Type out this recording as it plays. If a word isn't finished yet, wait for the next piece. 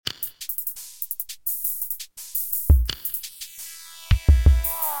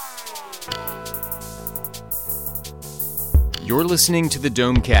You're listening to the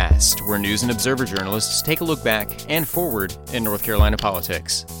Domecast, where News and Observer journalists take a look back and forward in North Carolina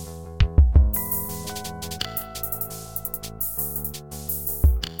politics.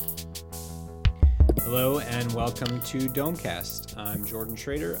 Hello and welcome to Domecast. I'm Jordan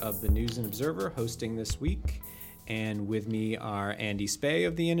Schrader of the News and Observer, hosting this week. And with me are Andy Spey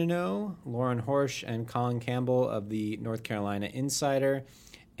of the In-N-O, Lauren Horsch and Colin Campbell of the North Carolina Insider,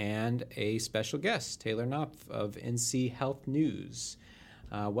 and a special guest, Taylor Knopf of NC Health News.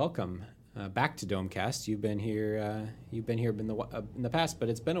 Welcome back to Domecast. You've been here in the past, but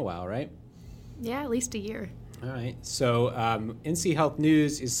it's been a while, right? Yeah, at least a year. All right. So NC Health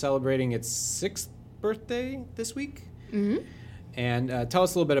News is celebrating its 6th birthday this week. Mm-hmm. And tell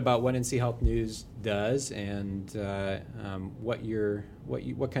us a little bit about what NC Health News does and what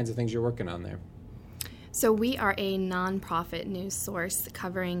kinds of things you're working on there. So we are a nonprofit news source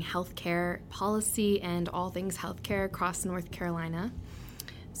covering healthcare policy and all things healthcare across North Carolina.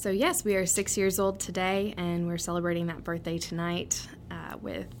 So yes, we are 6 years old today, and we're celebrating that birthday tonight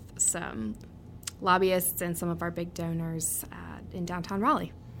with some lobbyists and some of our big donors in downtown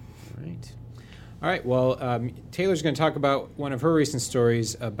Raleigh. All right. Well, Taylor's going to talk about one of her recent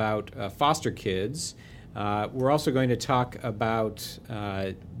stories about foster kids. We're also going to talk about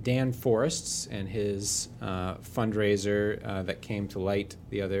Dan Forests and his fundraiser that came to light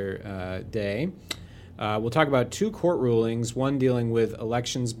the other day. We'll talk about two court rulings, one dealing with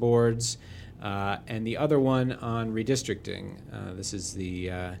elections boards and the other one on redistricting. This is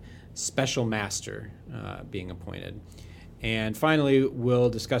the special master being appointed. And finally, we'll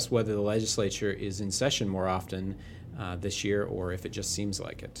discuss whether the legislature is in session more often this year or if it just seems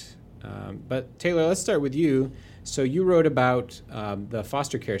like it. But Taylor, let's start with you. So you wrote about the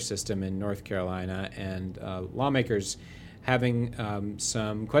foster care system in North Carolina and lawmakers having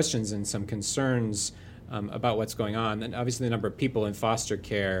some questions and some concerns about what's going on. And obviously the number of people in foster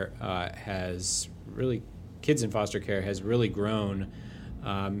care kids in foster care has really grown.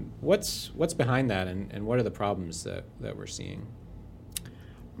 What's behind that and what are the problems that we're seeing?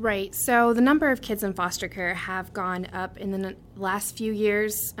 Right. So the number of kids in foster care have gone up in the last few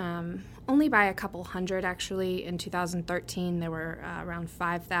years, only by a couple hundred, actually. In 2013, there were around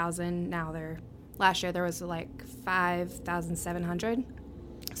 5,000. Last year there was like 5,700.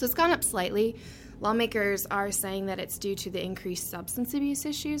 So it's gone up slightly. Lawmakers are saying that it's due to the increased substance abuse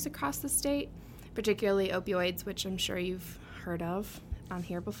issues across the state, particularly opioids, which I'm sure you've heard of on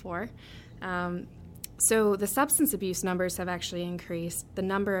here before. So the substance abuse numbers have actually increased. The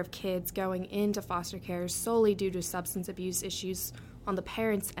number of kids going into foster care solely due to substance abuse issues on the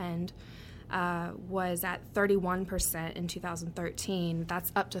parents' end was at 31% in 2013.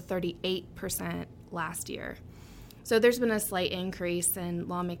 That's up to 38% last year. So there's been a slight increase, and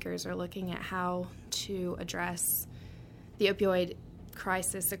lawmakers are looking at how to address the opioid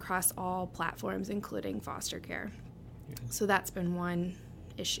crisis across all platforms, including foster care. So that's been one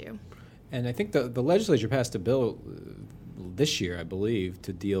issue. And I think the legislature passed a bill this year, I believe,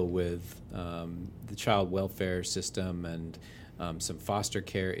 to deal with the child welfare system and some foster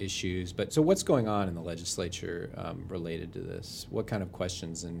care issues. But so what's going on in the legislature related to this? What kind of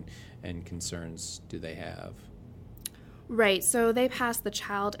questions and concerns do they have? Right. So they passed the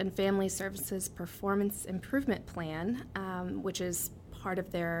Child and Family Services Performance Improvement Plan, which is part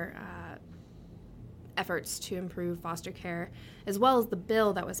of their efforts to improve foster care, as well as the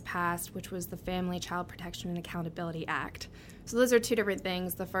bill that was passed, which was the Family Child Protection and Accountability Act. So those are two different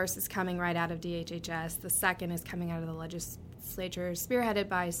things. The first is coming right out of DHHS. The second is coming out of the legislature, spearheaded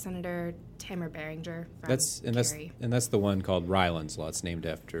by Senator Tamara Beringer from Cary. That's the one called Ryland's Law. It's named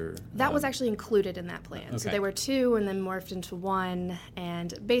after... That was actually included in that plan. Okay. So there were two and then morphed into one,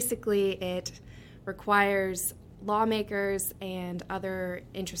 and basically it requires lawmakers and other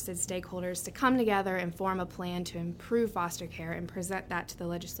interested stakeholders to come together and form a plan to improve foster care and present that to the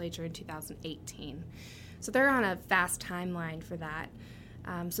legislature in 2018. So they're on a fast timeline for that.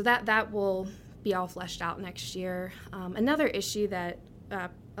 So that will be all fleshed out next year. Another issue that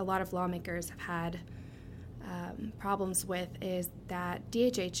a lot of lawmakers have had problems with is that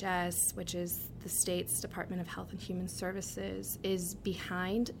DHHS, which is the state's Department of Health and Human Services, is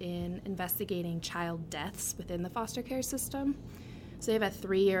behind in investigating child deaths within the foster care system. So they have a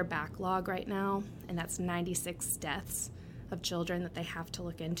 3-year backlog right now, and that's 96 deaths of children that they have to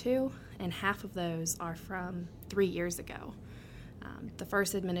look into, and half of those are from 3 years ago. The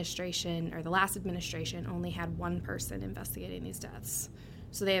last administration only had one person investigating these deaths.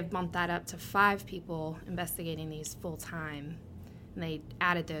 So they have bumped that up to 5 people investigating these full-time, and they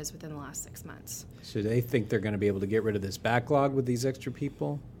added those within the last 6 months. So they think they're going to be able to get rid of this backlog with these extra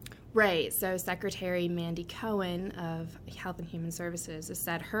people? Right. So Secretary Mandy Cohen of Health and Human Services has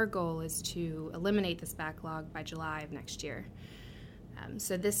said her goal is to eliminate this backlog by July of next year.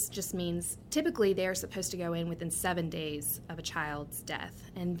 So this just means typically they are supposed to go in within 7 days of a child's death.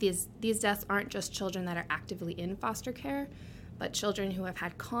 And these deaths aren't just children that are actively in foster care, but children who have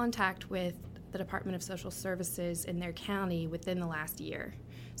had contact with the Department of Social Services in their county within the last year.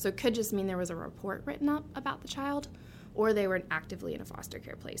 So it could just mean there was a report written up about the child, or they were actively in a foster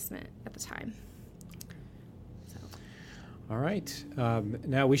care placement at the time. All right.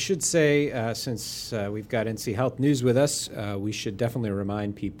 Now, we should say, since we've got NC Health News with us, we should definitely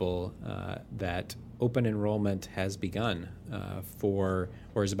remind people that open enrollment has begun or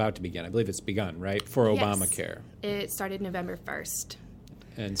is about to begin. I believe it's begun, right, for Yes. Obamacare. It started November 1st.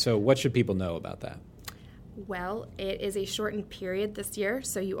 And so what should people know about that? Well, it is a shortened period this year,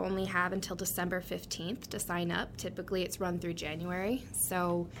 so you only have until December 15th to sign up. Typically, it's run through January.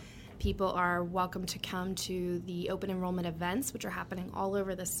 So people are welcome to come to the open enrollment events, which are happening all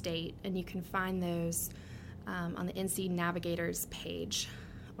over the state, and you can find those on the NC Navigators page,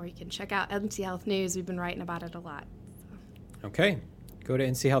 or you can check out NC Health News. We've been writing about it a lot. Okay. Go to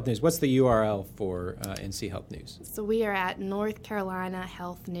NC Health News. What's the URL for NC Health News? So we are at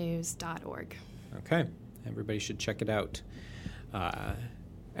northcarolinahealthnews.org. Okay. Everybody should check it out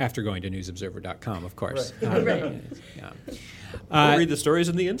after going to newsobserver.com, of course. Right. Yeah. Or read the stories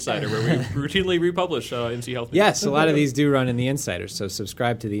in the Insider, where we routinely republish NC Health News. Yes, a lot of these do run in the Insider, so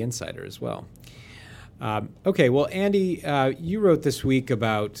subscribe to the Insider as well. Okay, well, Andy, you wrote this week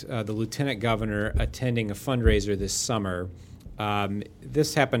about the Lieutenant Governor attending a fundraiser this summer.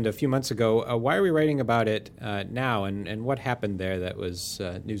 This happened a few months ago. Why are we writing about it now, and what happened there that was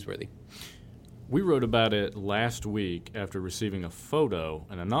newsworthy? We wrote about it last week after receiving a photo,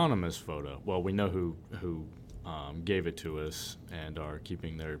 an anonymous photo. Well, we know who gave it to us and are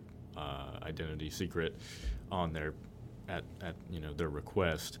keeping their identity secret on their at their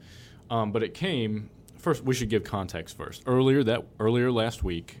request. But it came first. We should give context first. Earlier last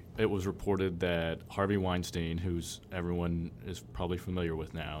week, it was reported that Harvey Weinstein, who's everyone is probably familiar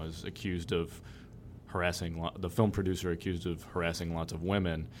with now, is accused of harassing the film producer accused of harassing lots of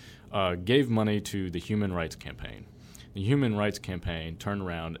women, gave money to the Human Rights Campaign. The Human Rights Campaign turned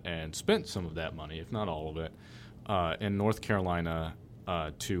around and spent some of that money, if not all of it, in North Carolina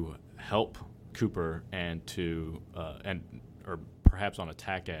to help Cooper and or perhaps on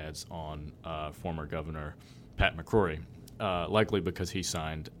attack ads on former Governor Pat McCrory, likely because he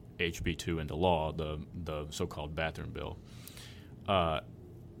signed HB 2 into law, the so-called bathroom bill.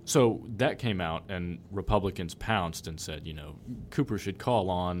 So that came out, and Republicans pounced and said, Cooper should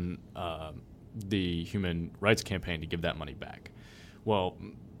call on the Human Rights Campaign to give that money back. Well,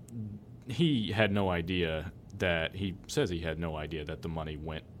 he had no idea that the money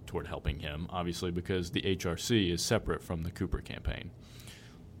went toward helping him, obviously, because the HRC is separate from the Cooper campaign.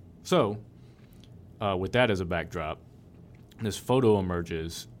 So, with that as a backdrop, this photo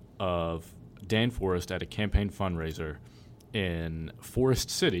emerges of Dan Forest at a campaign fundraiser in Forest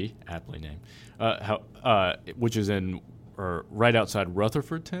City, aptly named, which is right outside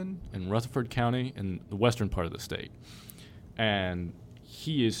Rutherfordton in Rutherford County in the western part of the state. And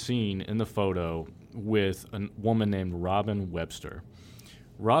he is seen in the photo with a woman named Robin Webster.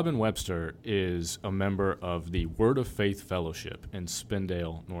 Robin Webster is a member of the Word of Faith Fellowship in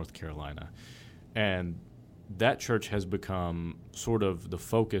Spindale, North Carolina. And that church has become sort of the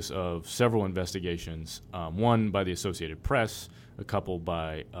focus of several investigations, one by the Associated Press, a couple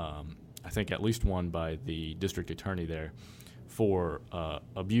by, I think at least one by the district attorney there, for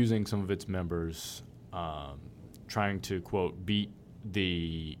abusing some of its members, trying to, quote, beat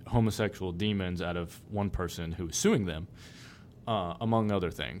the homosexual demons out of one person who is suing them, among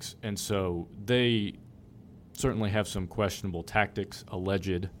other things. And so they certainly have some questionable tactics,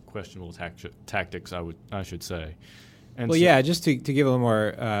 alleged questionable tactics, I should say. And well, yeah, just to give a little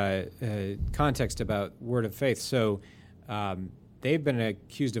more context about Word of Faith. So they've been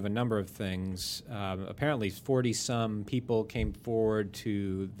accused of a number of things. Apparently 40-some people came forward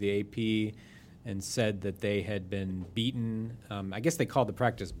to the AP and said that they had been beaten. I guess they called the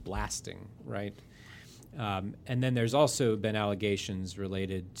practice blasting, right? And then there's also been allegations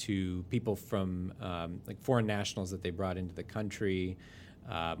related to people from like foreign nationals that they brought into the country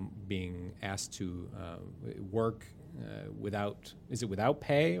being asked to work without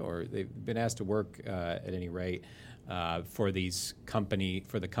pay, or they've been asked to work at any rate for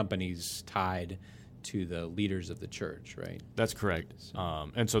the companies tied to the leaders of the church, right? That's correct.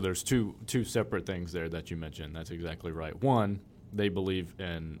 And so there's two separate things there that you mentioned. That's exactly right. One, they believe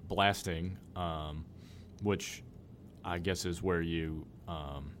in blasting, which I guess is where you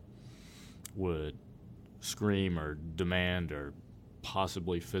would scream or demand or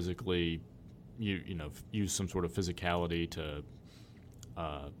possibly physically, use some sort of physicality to,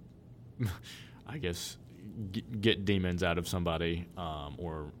 I guess, get demons out of somebody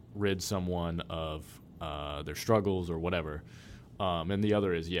or rid someone of their struggles or whatever. And the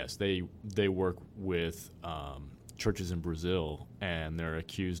other is, yes, they work with churches in Brazil, and they're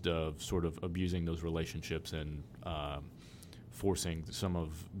accused of sort of abusing those relationships and forcing some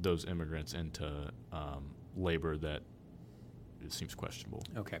of those immigrants into labor that it seems questionable.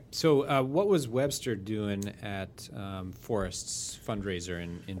 Okay. So what was Webster doing at Forest's fundraiser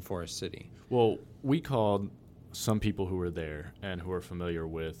in Forest City? Well, we called some people who were there and who are familiar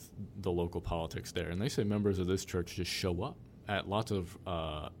with the local politics there, and they say members of this church just show up at lots of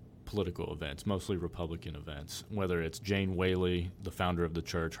political events, mostly Republican events, whether it's Jane Whaley, the founder of the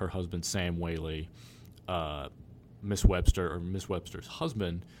church, her husband Sam Whaley, Miss Webster, or Miss Webster's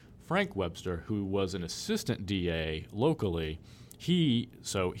husband, Frank Webster, who was an assistant DA locally.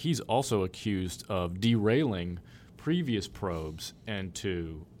 He's also accused of derailing previous probes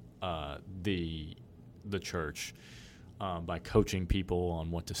into the church by coaching people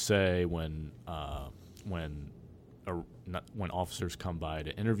on what to say when officers come by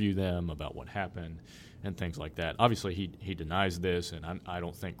to interview them about what happened and things like that. Obviously, he denies this, and I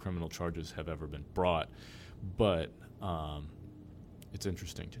don't think criminal charges have ever been brought, but it's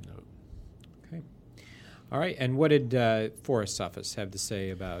interesting to note. Okay. All right. And what did Forest's office have to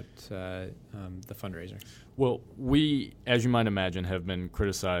say about the fundraiser? Well, we, as you might imagine, have been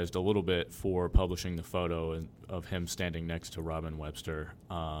criticized a little bit for publishing the photo of him standing next to Robin Webster,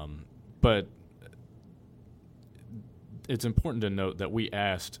 but it's important to note that we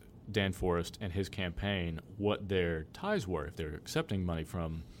asked Dan Forest and his campaign what their ties were, if they're accepting money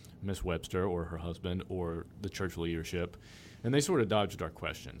from Miss Webster or her husband or the church leadership, and they sort of dodged our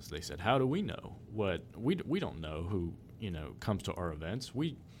questions. They said, "How do we know? We don't know who comes to our events.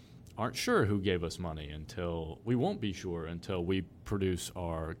 We aren't sure who gave us money we won't be sure until we produce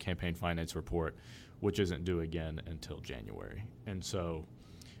our campaign finance report, which isn't due again until January." And so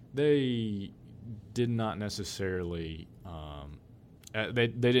they did not necessarily they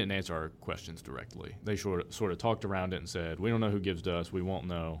didn't answer our questions directly. They sort of talked around it and said, "We don't know who gives to us. We won't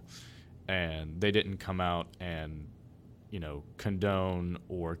know." And they didn't come out and condone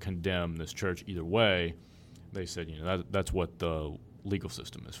or condemn this church either way. They said, that's what the legal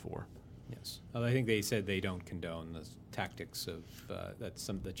system is for. Yes. Well, I think they said they don't condone the tactics of that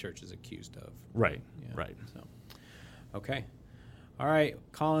some of the church is accused of. Right. Yeah. Right. So, okay. All right,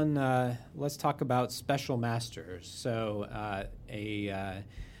 Colin, let's talk about special masters. So a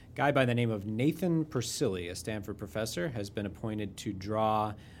guy by the name of Nathan Persily, a Stanford professor, has been appointed to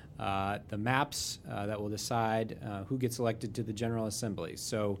draw the maps that will decide who gets elected to the General Assembly.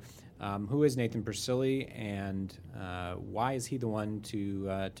 So who is Nathan Persily, and why is he the one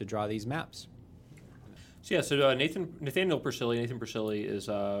to draw these maps? So Nathaniel Persily. Nathan Persily is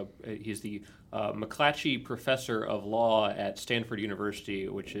he's the McClatchy Professor of Law at Stanford University,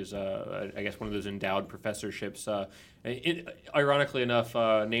 which is I guess one of those endowed professorships. Ironically enough,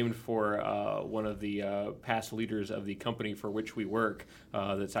 named for one of the past leaders of the company for which we work,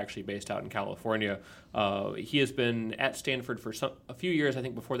 that's actually based out in California. He has been at Stanford for a few years. I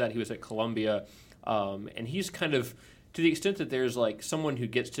think before that he was at Columbia, and he's kind of, to the extent that there's like someone who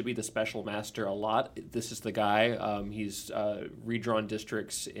gets to be the special master a lot, this is the guy. He's redrawn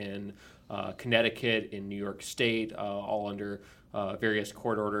districts in Connecticut, in New York State, all under various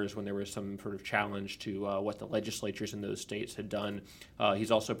court orders when there was some sort of challenge to what the legislatures in those states had done.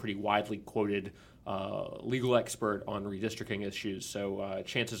 He's also a pretty widely quoted legal expert on redistricting issues. So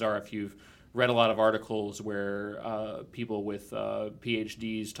chances are, if you've read a lot of articles where people with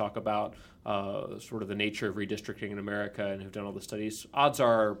PhDs talk about sort of the nature of redistricting in America and have done all the studies, odds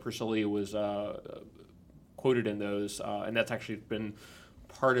are Persily was quoted in those, and that's actually been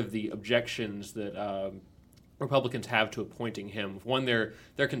part of the objections that Republicans have to appointing him. One, they're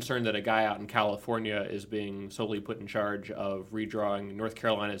concerned that a guy out in California is being solely put in charge of redrawing North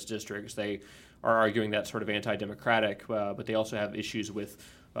Carolina's districts. They are arguing that's sort of anti-democratic, but they also have issues with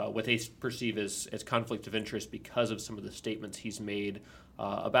what they perceive as conflict of interest because of some of the statements he's made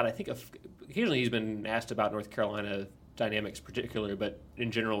about, I think, occasionally he's been asked about North Carolina dynamics particularly, but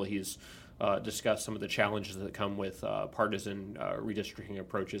in general he's discussed some of the challenges that come with partisan redistricting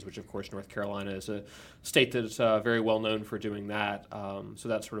approaches, which of course North Carolina is a state that's very well known for doing that. So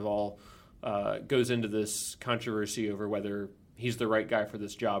that sort of all goes into this controversy over whether he's the right guy for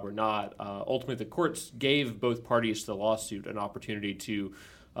this job or not. Ultimately, the courts gave both parties to the lawsuit an opportunity to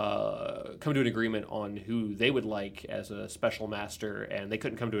come to an agreement on who they would like as a special master, and they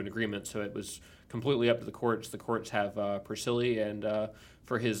couldn't come to an agreement, so it was completely up to the courts. The courts have Persili, and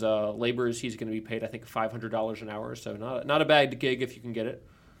for his labors, he's going to be paid, I think, $500 an hour, so not a bad gig if you can get it.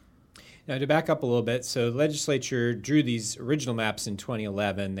 Now, to back up a little bit, so the legislature drew these original maps in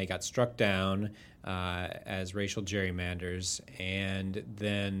 2011. They got struck down as racial gerrymanders, and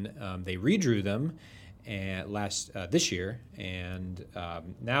then they redrew them this year, and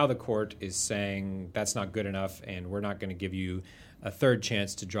now the court is saying that's not good enough, and we're not going to give you a third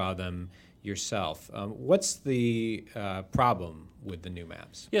chance to draw them yourself. What's the problem with the new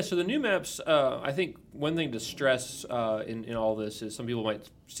maps? Yeah, so the new maps, I think one thing to stress in all this is some people might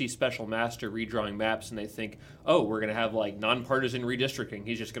see special master redrawing maps and they think, oh, we're going to have like nonpartisan redistricting.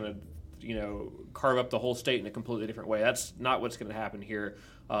 He's just going to carve up the whole state in a completely different way. That's not what's going to happen here,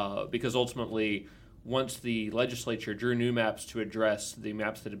 because ultimately, once the legislature drew new maps to address the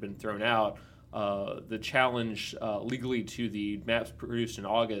maps that had been thrown out, the challenge legally to the maps produced in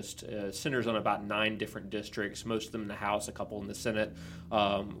August centers on about 9 different districts, most of them in the House, a couple in the Senate,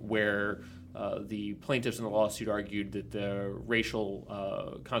 where the plaintiffs in the lawsuit argued that the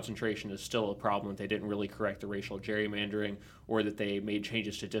racial concentration is still a problem, that they didn't really correct the racial gerrymandering, or that they made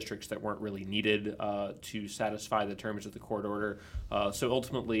changes to districts that weren't really needed to satisfy the terms of the court order. So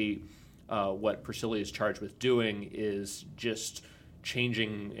ultimately, what Persili is charged with doing is just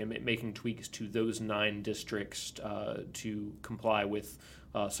changing and making tweaks to those 9 districts to comply with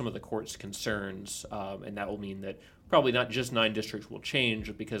some of the court's concerns, and that will mean that probably not just 9 districts will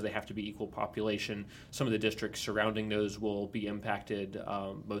change because they have to be equal population. Some of the districts surrounding those will be impacted,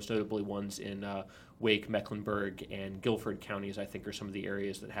 most notably ones in Wake, Mecklenburg, and Guilford counties, I think, are some of the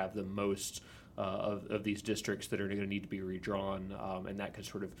areas that have the most of these districts that are going to need to be redrawn, and that could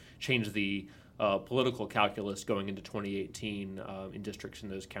sort of change the political calculus going into 2018 in districts in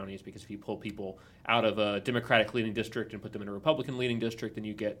those counties, because if you pull people out of a Democratic-leaning district and put them in a Republican-leaning district, then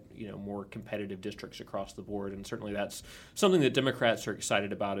you get more competitive districts across the board, and certainly that's something that Democrats are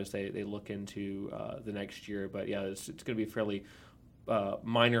excited about as they look into the next year. But yeah, it's going to be a fairly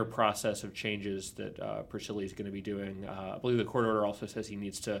minor process of changes that Persili is going to be doing. I believe the court order also says he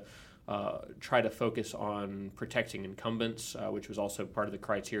needs to try to focus on protecting incumbents, which was also part of the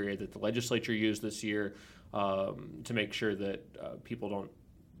criteria that the legislature used this year to make sure that people don't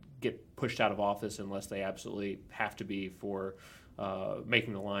get pushed out of office unless they absolutely have to be for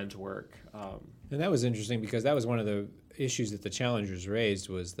making the lines work. And that was interesting because that was one of the issues that the challengers raised,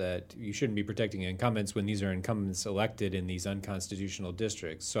 was that you shouldn't be protecting incumbents when these are incumbents elected in these unconstitutional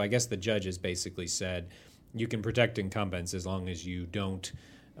districts. So I guess the judges basically said you can protect incumbents as long as you don't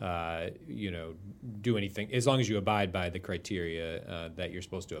do anything, as long as you abide by the criteria that you're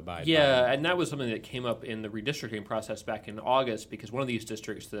supposed to abide by. Yeah, and that was something that came up in the redistricting process back in August, because one of these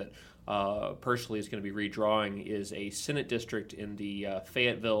districts that Persili is going to be redrawing is a Senate district in the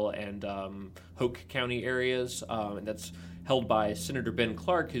Fayetteville and Hoke County areas, and that's held by Senator Ben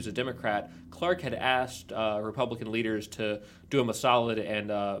Clark, who's a Democrat. Clark had asked Republican leaders to do him a solid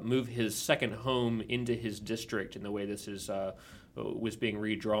and move his second home into his district in the way this is was being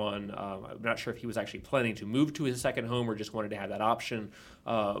redrawn. I'm not sure if he was actually planning to move to his second home or just wanted to have that option,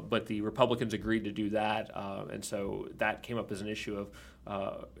 but the Republicans agreed to do that, and so that came up as an issue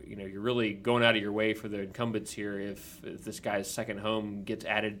of, you're really going out of your way for the incumbents here if this guy's second home gets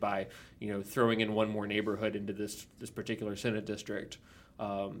added by, throwing in one more neighborhood into this particular Senate district.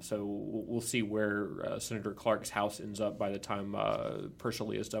 So we'll see where Senator Clark's house ends up by the time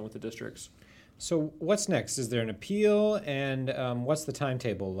Persili is done with the districts. So what's next? Is there an appeal, and what's the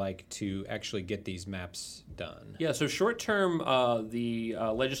timetable like to actually get these maps done? Yeah, so short term, the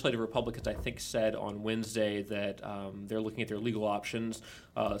legislative Republicans, I think, said on Wednesday that they're looking at their legal options.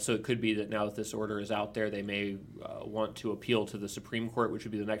 So it could be that now that this order is out there, they may want to appeal to the Supreme Court, which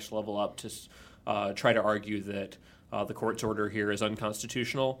would be the next level up, to try to argue that the court's order here is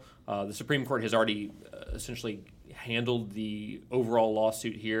unconstitutional. The Supreme Court has already essentially handled the overall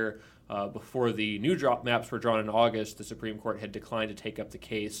lawsuit here. Before the new maps were drawn in August, the Supreme Court had declined to take up the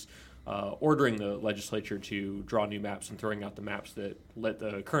case, ordering the legislature to draw new maps and throwing out the maps that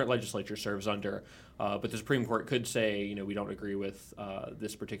the current legislature serves under. But the Supreme Court could say, we don't agree with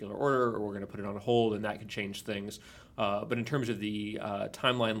this particular order, or we're going to put it on hold, and that could change things. But in terms of the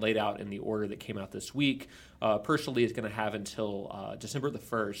timeline laid out in the order that came out this week, Persili is going to have until December the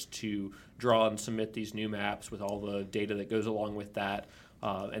 1st to draw and submit these new maps with all the data that goes along with that.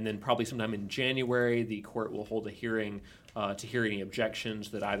 And then probably sometime in January, the court will hold a hearing to hear any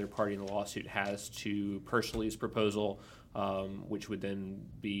objections that either party in the lawsuit has to Persili's proposal. which would then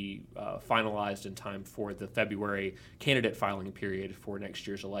be finalized in time for the February candidate filing period for next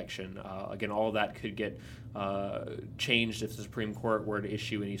year's election. Again, all of that could get changed if the Supreme Court were to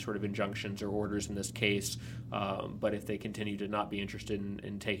issue any sort of injunctions or orders in this case, but if they continue to not be interested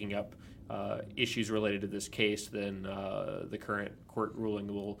in taking up issues related to this case, then the current court ruling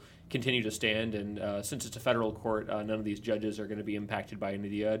will continue to stand. And since it's a federal court, none of these judges are going to be impacted by any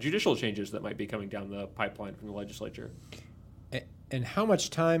of the judicial changes that might be coming down the pipeline from the legislature. And how much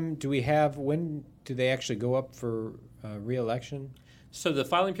time do we have? When do they actually go up for re-election? So the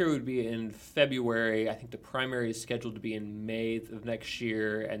filing period would be in February. I think the primary is scheduled to be in May of next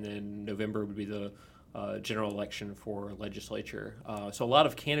year, and then November would be the general election for legislature. So a lot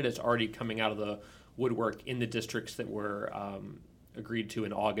of candidates already coming out of the woodwork in the districts that were agreed to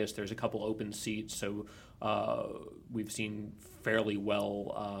in August. There's a couple open seats, so we've seen fairly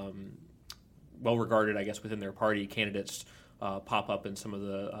well regarded, I guess, within their party candidates pop up in some of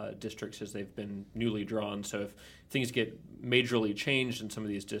the districts as they've been newly drawn. So if things get majorly changed in some of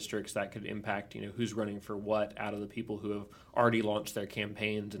these districts, that could impact who's running for what out of the people who have already launched their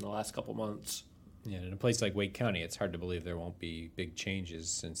campaigns in the last couple months. Yeah, in a place like Wake County, it's hard to believe there won't be big changes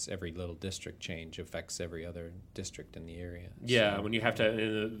since every little district change affects every other district in the area. Yeah, when you have to,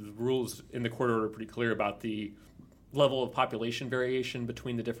 the rules in the court order are pretty clear about the level of population variation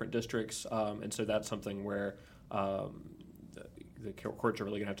between the different districts, and so that's something where the courts are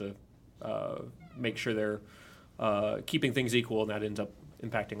really going to have to make sure they're keeping things equal, and that ends up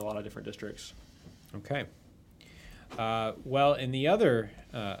impacting a lot of different districts. Okay. Well, in the other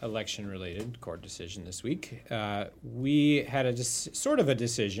election-related court decision this week, we had sort of a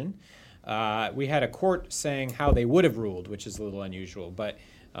decision. We had a court saying how they would have ruled, which is a little unusual, but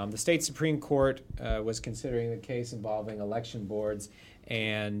the state Supreme Court was considering the case involving election boards,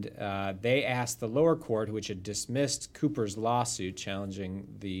 and they asked the lower court, which had dismissed Cooper's lawsuit challenging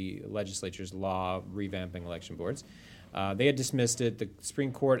the legislature's law revamping election boards. They had dismissed it. The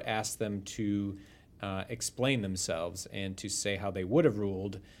Supreme Court asked them to explain themselves and to say how they would have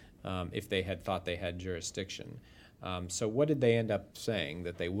ruled if they had thought they had jurisdiction. So what did they end up saying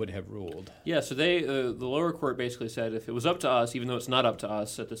that they would have ruled? Yeah, so the lower court basically said if it was up to us, even though it's not up to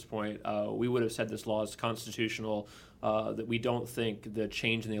us at this point, we would have said this law is constitutional, that we don't think the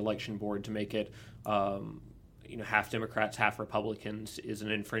change in the election board to make it half Democrats, half Republicans is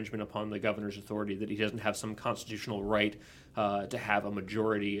an infringement upon the governor's authority, that he doesn't have some constitutional right to have a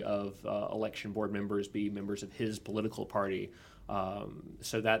majority of election board members be members of his political party.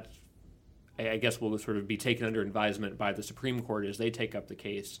 So that, I guess, will sort of be taken under advisement by the Supreme Court as they take up the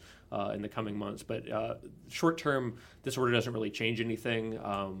case in the coming months. But short term, this order doesn't really change anything.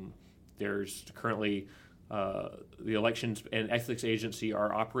 There's currently the Elections and Ethics Agency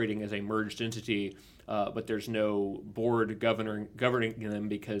are operating as a merged entity, but there's no board governing them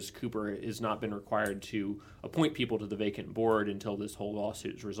because Cooper has not been required to appoint people to the vacant board until this whole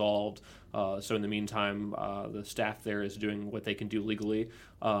lawsuit is resolved. So in the meantime, the staff there is doing what they can do legally,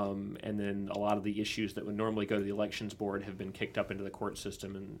 and then a lot of the issues that would normally go to the elections board have been kicked up into the court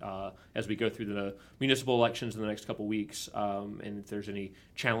system. And as we go through the municipal elections in the next couple weeks, and if there's any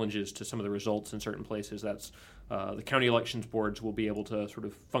challenges to some of the results in certain places, that's the county elections boards will be able to sort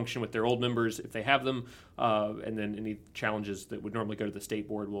of function with their old members if they have them, and then any challenges that would normally go to the state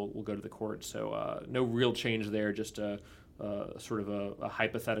board will go to the court. So no real change there, just sort of a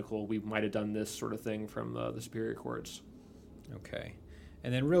hypothetical, we might have done this sort of thing from the superior courts. Okay.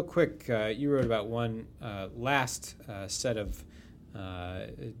 And then real quick, you wrote about one last set of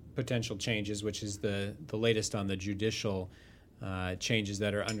potential changes, which is the latest on the judicial changes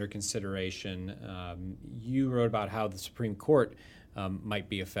that are under consideration. You wrote about how the Supreme Court might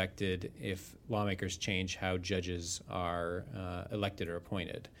be affected if lawmakers change how judges are elected or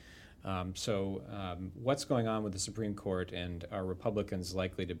appointed. So what's going on with the Supreme Court, and are Republicans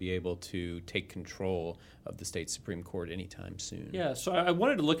likely to be able to take control of the state Supreme Court anytime soon? Yeah, so I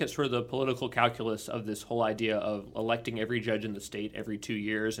wanted to look at sort of the political calculus of this whole idea of electing every judge in the state every 2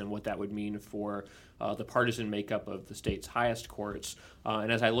 years and what that would mean for the partisan makeup of the state's highest courts.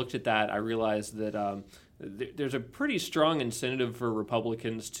 And as I looked at that, I realized that there's a pretty strong incentive for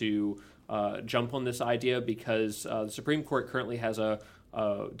Republicans to jump on this idea because the Supreme Court currently has a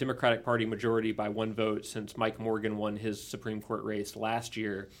Democratic Party majority by one vote since Mike Morgan won his Supreme Court race last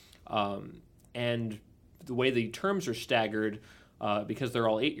year. And the way the terms are staggered, because they're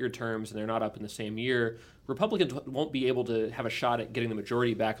all 8-year terms and they're not up in the same year, Republicans won't be able to have a shot at getting the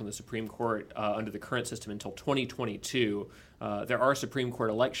majority back on the Supreme Court under the current system until 2022. There are Supreme Court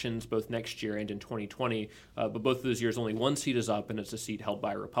elections both next year and in 2020, but both of those years only one seat is up, and it's a seat held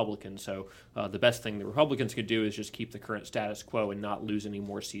by a Republican. So the best thing the Republicans could do is just keep the current status quo and not lose any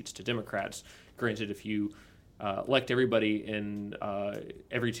more seats to Democrats. Granted, if you elect everybody in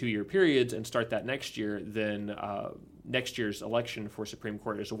every 2-year periods and start that next year, then next year's election for Supreme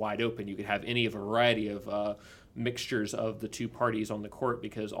Court is wide open. You could have any of a variety of mixtures of the two parties on the court,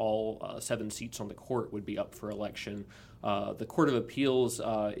 because all 7 seats on the court would be up for election. The Court of Appeals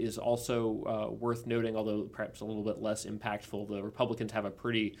is also worth noting, although perhaps a little bit less impactful. The Republicans have a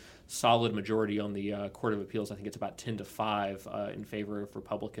pretty solid majority on the Court of Appeals. I think it's about 10-5 in favor of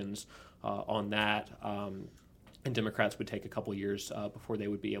Republicans on that. And Democrats would take a couple years before they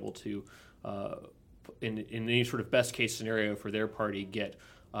would be able to, in any sort of best case scenario for their party, get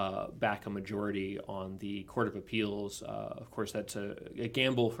back a majority on the Court of Appeals. Of course, that's a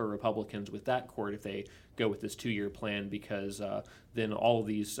gamble for Republicans with that court if they go with this 2-year plan, because then all of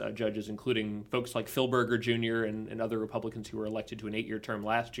these judges, including folks like Phil Berger Jr. and other Republicans who were elected to an 8-year term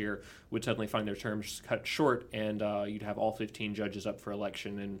last year, would suddenly find their terms cut short, and you'd have all 15 judges up for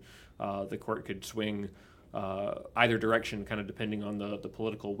election, and the court could swing either direction, kind of depending on the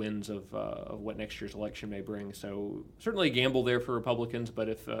political winds of what next year's election may bring. So certainly a gamble there for Republicans, but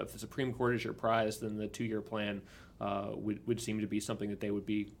if the Supreme Court is your prize, then the 2-year plan would seem to be something that they would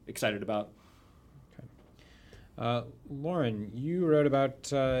be excited about. Lauren, you wrote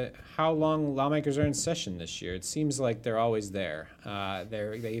about how long lawmakers are in session this year. It seems like they're always there.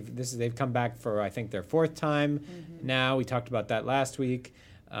 They've come back for, I think, their 4th time now. We talked about that last week.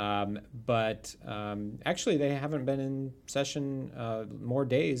 But actually, they haven't been in session more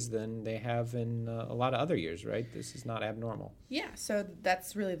days than they have in a lot of other years, right? This is not abnormal. Yeah, so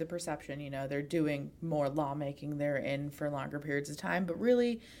that's really the perception. They're doing more lawmaking. They're in for longer periods of time, but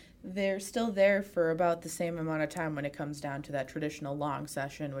really they're still there for about the same amount of time when it comes down to that traditional long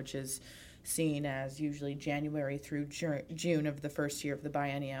session, which is seen as usually January through June of the first year of the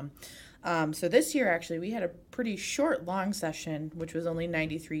biennium. So this year, actually, we had a pretty short long session, which was only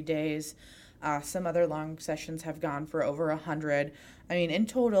 93 days. Some other long sessions have gone for over 100. I mean, in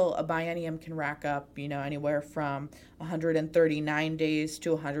total, a biennium can rack up, anywhere from 139 days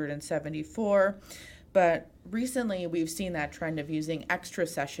to 174. But recently, we've seen that trend of using extra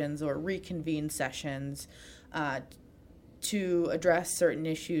sessions or reconvened sessions to address certain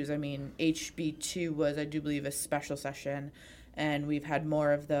issues. I mean, HB2 was, I do believe, a special session, and we've had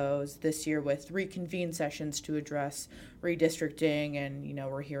more of those this year with reconvened sessions to address redistricting, and,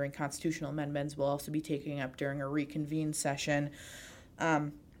 we're hearing constitutional amendments will also be taking up during a reconvened session.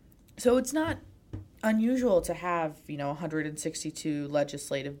 So it's not unusual to have, 162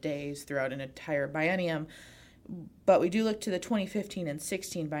 legislative days throughout an entire biennium, but we do look to the 2015 and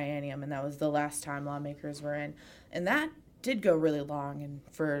 16 biennium, and that was the last time lawmakers were in, and that did go really long. And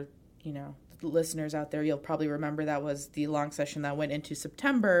for, listeners out there, you'll probably remember that was the long session that went into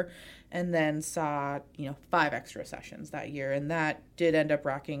September and then saw, 5 extra sessions that year. And that did end up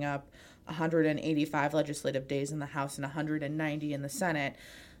racking up 185 legislative days in the House and 190 in the Senate.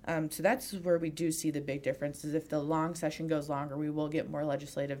 So that's where we do see the big difference, is if the long session goes longer, we will get more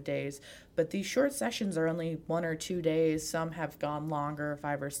legislative days. But these short sessions are only 1 or 2 days. Some have gone longer,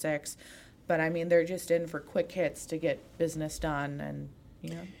 5 or 6. But, I mean, they're just in for quick hits to get business done, and,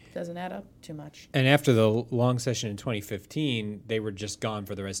 it doesn't add up too much. And after the long session in 2015, they were just gone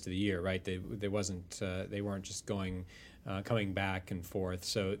for the rest of the year, right? They weren't just coming back and forth.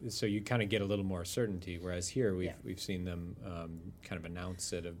 So you kind of get a little more certainty. Whereas here we've seen them kind of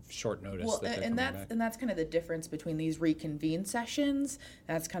announce it of short notice. Well, that they're and coming back. that's kind of the difference between these reconvened sessions.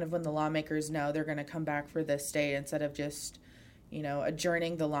 That's kind of when the lawmakers know they're going to come back for this day, instead of just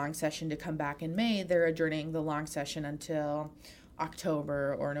adjourning the long session to come back in May. They're adjourning the long session until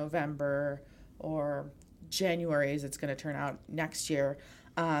October or November or January, as it's going to turn out next year.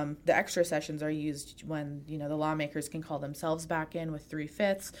 The extra sessions are used when, the lawmakers can call themselves back in with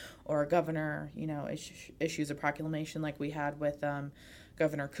 3/5, or a governor, issues a proclamation like we had with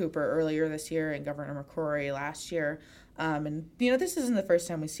Governor Cooper earlier this year and Governor McCrory last year. And, this isn't the first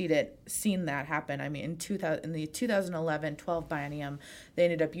time we've seen that happen. I mean, in the 2011-12 biennium, they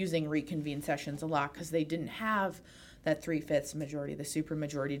ended up using reconvened sessions a lot because they didn't have that 3/5 majority, the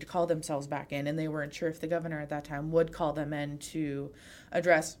supermajority, to call themselves back in, and they weren't sure if the governor at that time would call them in to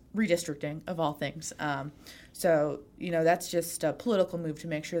address redistricting, of all things. So, that's just a political move to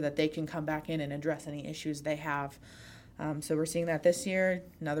make sure that they can come back in and address any issues they have. So we're seeing that this year,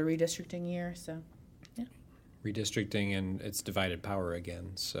 another redistricting year, so, yeah. Redistricting, and it's divided power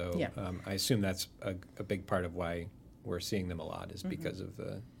again. So I assume that's a big part of why we're seeing them a lot is because of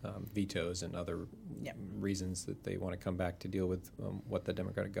the vetoes and other reasons that they want to come back to deal with what the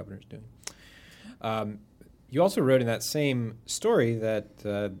Democratic governor is doing. You also wrote in that same story that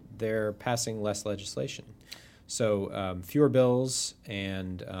they're passing less legislation. So fewer bills,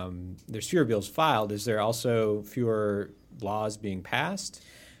 and there's fewer bills filed. Is there also fewer laws being passed?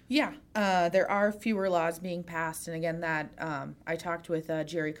 Yeah, there are fewer laws being passed. And again, that I talked with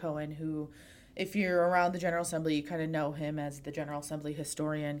Jerry Cohen, who, if you're around the General Assembly, you kind of know him as the General Assembly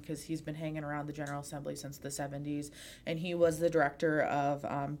historian because he's been hanging around the General Assembly since the 70s. And he was the director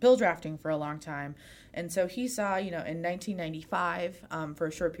of bill drafting for a long time. And so he saw, in 1995, for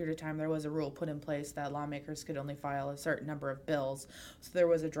a short period of time, there was a rule put in place that lawmakers could only file a certain number of bills. So there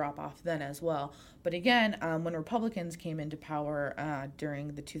was a drop-off then as well. But again, when Republicans came into power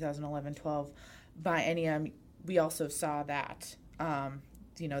during the 2011-12 biennium, we also saw that,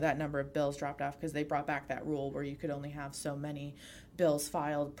 that number of bills dropped off because they brought back that rule where you could only have so many bills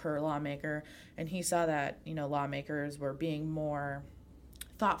filed per lawmaker. And he saw that, lawmakers were being more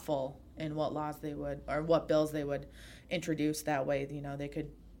thoughtful in what laws they would, or what bills they would introduce. That way, they could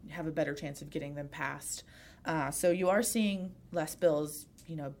have a better chance of getting them passed. So you are seeing less bills,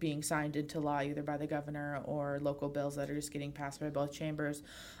 being signed into law either by the governor or local bills that are just getting passed by both chambers.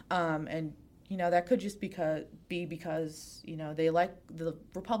 And that could just be because they like, the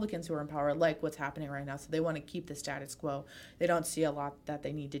Republicans who are in power like what's happening right now, so they want to keep the status quo. They don't see a lot that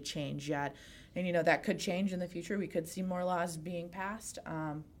they need to change yet. And, that could change in the future. We could see more laws being passed.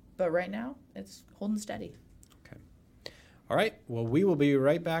 But right now, it's holding steady. Okay. All right. Well, we will be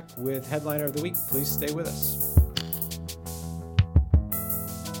right back with Headliner of the Week. Please stay with us.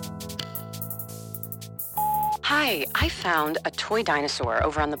 Hi, I found a toy dinosaur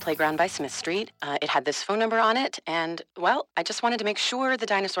over on the playground by Smith Street. It had this phone number on it, and, well, I just wanted to make sure the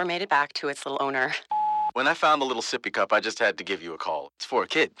dinosaur made it back to its little owner. When I found the little sippy cup, I just had to give you a call. It's for a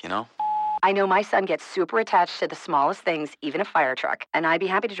kid, I know my son gets super attached to the smallest things, even a fire truck, and I'd be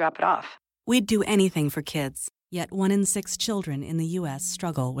happy to drop it off. We'd do anything for kids, yet 1 in 6 children in the U.S.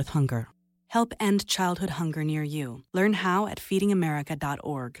 struggle with hunger. Help end childhood hunger near you. Learn how at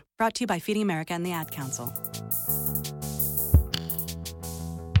feedingamerica.org. Brought to you by Feeding America and the Ad Council.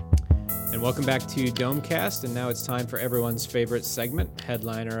 And welcome back to Domecast, and now it's time for everyone's favorite segment,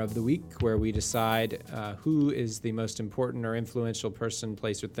 Headliner of the Week, where we decide who is the most important or influential person,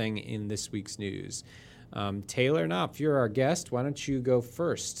 place, or thing in this week's news. Taylor Knopf, you're our guest. Why don't you go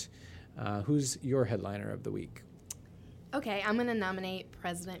first? Who's your Headliner of the Week? Okay, I'm going to nominate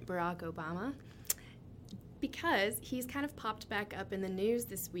President Barack Obama because he's kind of popped back up in the news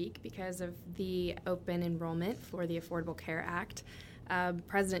this week because of the open enrollment for the Affordable Care Act.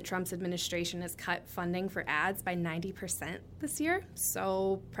 President Trump's administration has cut funding for ads by 90% this year,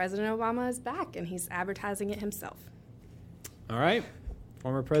 so President Obama is back, and he's advertising it himself. All right.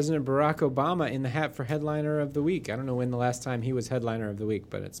 Former President Barack Obama in the hat for Headliner of the Week. I don't know when the last time he was Headliner of the Week,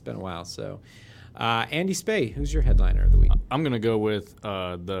 but it's been a while. So, Andy Spey, who's your Headliner of the Week? I'm going to go with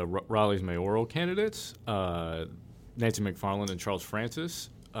the Raleigh's mayoral candidates, Nancy McFarland and Charles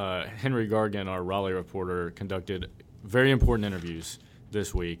Francis. Henry Gargan, our Raleigh reporter, conducted very important interviews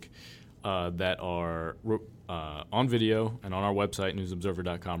this week that are on video and on our website,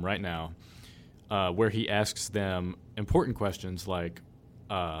 newsobserver.com, right now, where he asks them important questions like,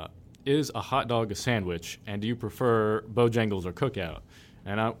 is a hot dog a sandwich, and do you prefer Bojangles or Cookout?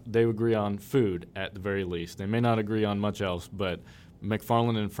 And they agree on food at the very least. They may not agree on much else, but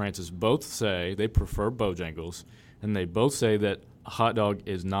McFarland and Francis both say they prefer Bojangles, and they both say that a hot dog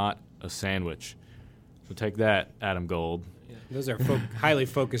is not a sandwich. So take that, Adam Gold. Yeah, those are highly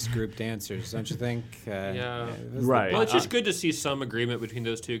focused group dancers, don't you think? Yeah. Right. Well, it's just good to see some agreement between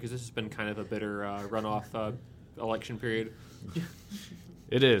those two because this has been kind of a bitter runoff election period.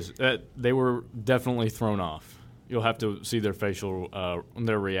 It is. They were definitely thrown off. You'll have to see their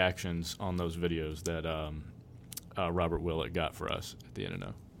their reactions on those videos that Robert Willett got for us at the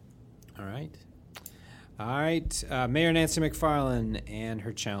NNO. All right. Mayor Nancy McFarland and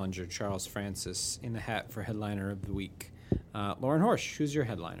her challenger, Charles Francis, in the hat for Headliner of the Week. Lauren Horsch, who's your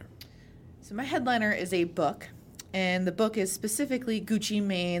Headliner? So my Headliner is a book, and the book is specifically Gucci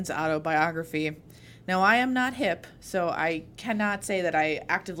Mane's autobiography. Now, I am not hip, so I cannot say that I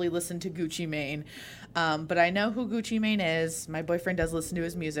actively listen to Gucci Mane, but I know who Gucci Mane is. My boyfriend does listen to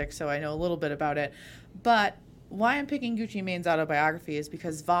his music, so I know a little bit about it. But why I'm picking Gucci Mane's autobiography is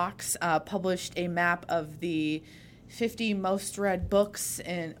because Vox published a map of the 50 most read books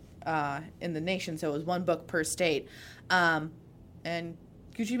in the nation, so it was one book per state. And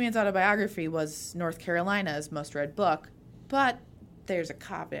Gucci Mane's autobiography was North Carolina's most read book, but there's a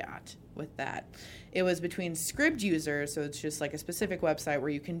caveat with that. It was between Scribd users, so it's just like a specific website where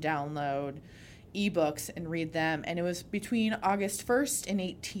you can download ebooks and read them, and it was between August 1st and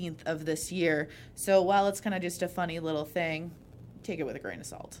 18th of this year. So while it's kind of just a funny little thing, take it with a grain of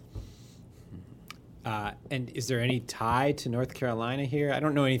salt. And is there any tie to North Carolina here? I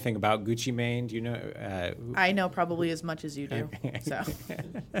don't know anything about Gucci Mane. Do you know? I know probably as much as you do. So,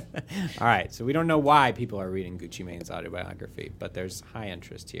 all right. So we don't know why people are reading Gucci Mane's autobiography, but there's high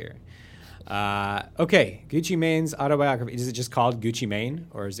interest here. Okay, Gucci Mane's autobiography. Is it just called Gucci Mane,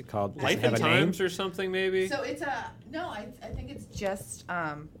 or is it called Life and Times or something? Maybe. So it's I think it's just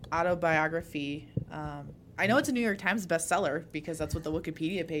autobiography. I know it's a New York Times bestseller because that's what the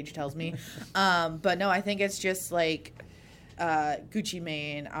Wikipedia page tells me. But no, I think it's just like Gucci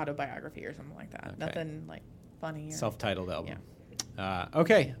Mane autobiography or something like that. Okay. Nothing like funny. Self-titled album. Yeah.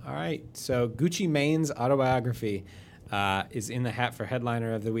 Okay, all right. So Gucci Mane's autobiography is in the hat for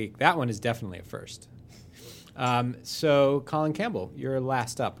headliner of the week. That one is definitely a first. So Colin Campbell, you're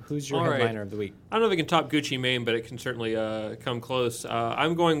last up. Who's your headliner of the week? I don't know if it can top Gucci Mane, but it can certainly come close.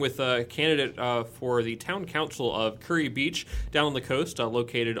 I'm going with a candidate for the town council of Curry Beach down on the coast,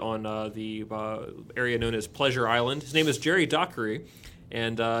 located on the area known as Pleasure Island. His name is Jerry Dockery.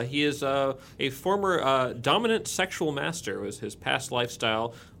 And he is a former dominant sexual master, was his past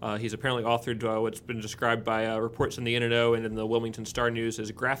lifestyle. He's apparently authored what's been described by reports in the NNO and in the Wilmington Star News as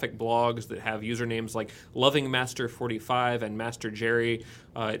graphic blogs that have usernames like Loving Master 45 and Master Jerry.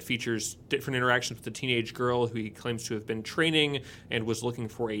 It features different interactions with a teenage girl who he claims to have been training and was looking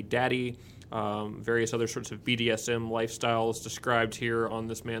for a daddy. Various other sorts of BDSM lifestyles described here on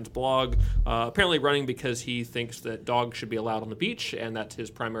this man's blog. Apparently running because he thinks that dogs should be allowed on the beach, and that's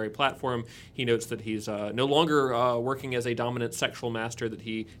his primary platform. He notes that he's no longer working as a dominant sexual master, that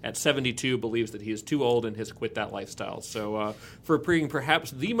he, at 72, believes that he is too old and has quit that lifestyle. So for being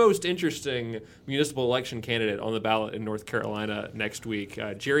perhaps the most interesting municipal election candidate on the ballot in North Carolina next week,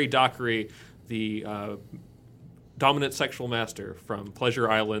 Jerry Dockery, the dominant sexual master from Pleasure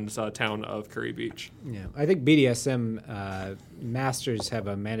Island's town of Curry Beach. Yeah, I think BDSM masters have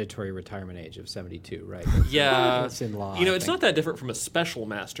a mandatory retirement age of 72, right? Yeah. That's in law. It's not that different from a special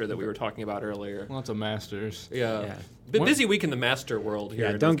master that we were talking about earlier. Lots of masters. Yeah. Busy week in the master world here.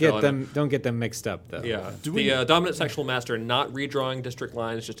 Yeah, don't get them mixed up though. Yeah. The dominant sexual master not redrawing district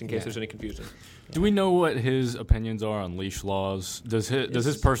lines just in case there's any confusion. Do we know what his opinions are on leash laws? Does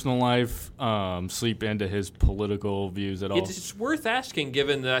his personal life sleep into his political views at all? It's worth asking,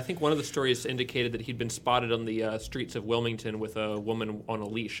 given that I think one of the stories indicated that he'd been spotted on the streets of Wilmington with a woman on a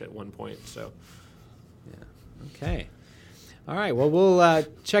leash at one point. So, Okay. All right. Well, we'll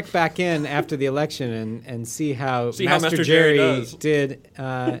check back in after the election and see how Master Jerry did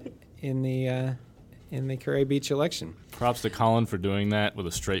in the Curry Beach election. Props to Colin for doing that with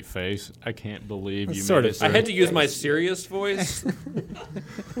a straight face. I can't believe you Sort made of. it. I had to use my serious voice.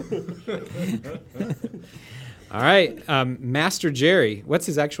 All right. Master Jerry. What's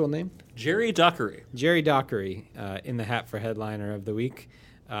his actual name? Jerry Dockery. Jerry Dockery in the hat for headliner of the week.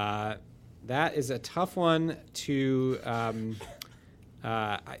 That is a tough one to.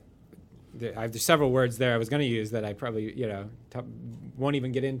 There's several words there I was going to use that I probably won't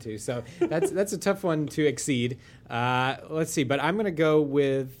even get into. So that's a tough one to exceed. Let's see, but I'm going to go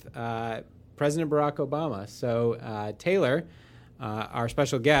with President Barack Obama. So Taylor, our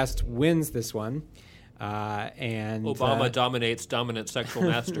special guest, wins this one. And Obama dominates dominant sexual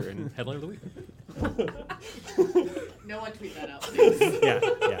master in headline of the week. no one tweet that out, please. Yeah.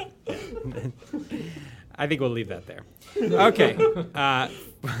 I think we'll leave that there. Okay.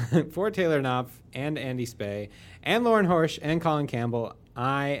 For Taylor Knopf and Andy Spey and Lauren Horsch and Colin Campbell,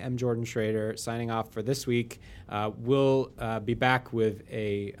 I am Jordan Schrader signing off for this week. We'll be back with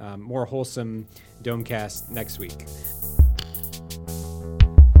a more wholesome Domecast next week.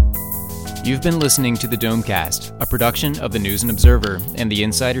 You've been listening to the Domecast, a production of the News and Observer and the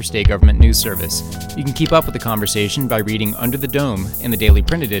Insider State Government News Service. You can keep up with the conversation by reading Under the Dome in the daily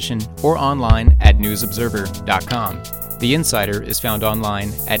print edition or online at newsobserver.com. The Insider is found online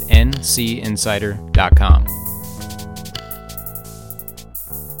at ncinsider.com.